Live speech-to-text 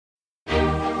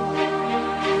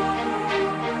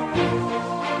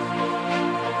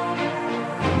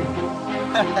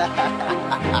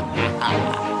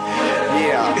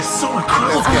Yeah. It's so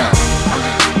incredible. Let's go.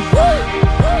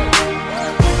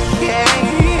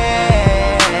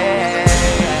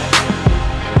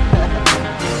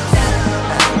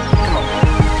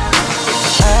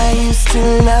 I used to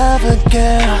love a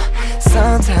girl,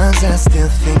 sometimes I still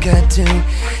think I do.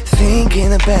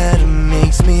 Thinking about it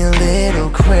makes me a little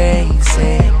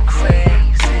crazy.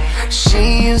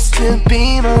 She used to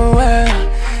be my world,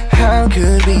 how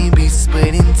could we be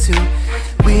split in two?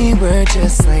 We were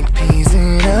just like peas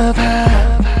in a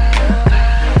pod.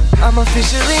 I'm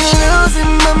officially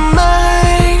losing my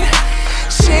mind,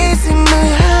 chasing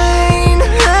behind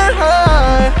her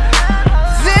heart.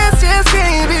 This just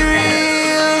can't be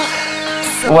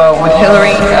real. Well, with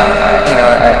Hilary,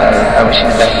 I wish you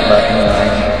the best of luck, and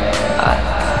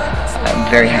I'm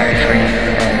very happy for you,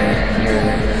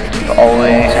 and you've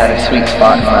always had a sweet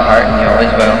spot in my heart, and you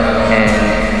always will,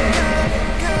 and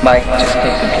Mike, just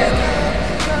take good care of me.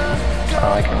 That's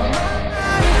all I can say.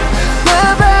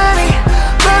 My body,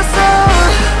 my soul,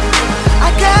 I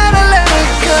gotta let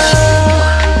it go.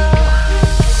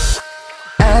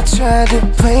 I tried to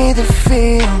play the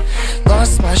field,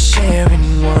 lost my share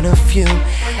in one of few.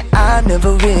 I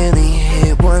never really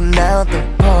hit one out the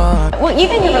park. Well,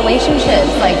 even your relationships,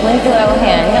 like Lindsay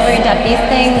Lohan, Hilary Duff, these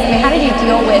things, I mean, how did you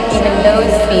deal with even those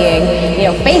being,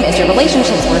 famous? Your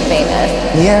relationships were famous.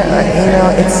 Yeah,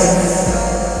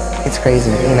 it's crazy.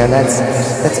 That's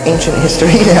ancient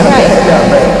history now.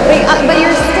 Right. But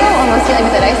you're still almost dealing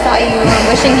with it. I saw you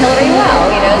wishing Hilary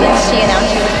well, that she announced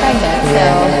she was pregnant, so.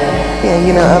 Yeah,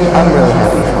 I'm really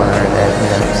happy for her that,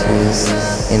 she's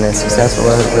in a successful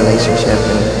relationship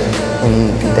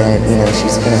and that,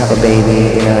 she's gonna have a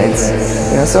baby. It's,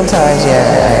 sometimes,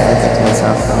 I think to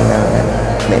myself,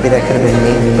 that maybe that could have been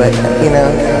me, but,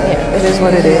 it is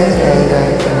what it is, and,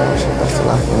 she loves to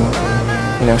love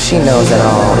me. She knows that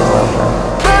I'll always love her.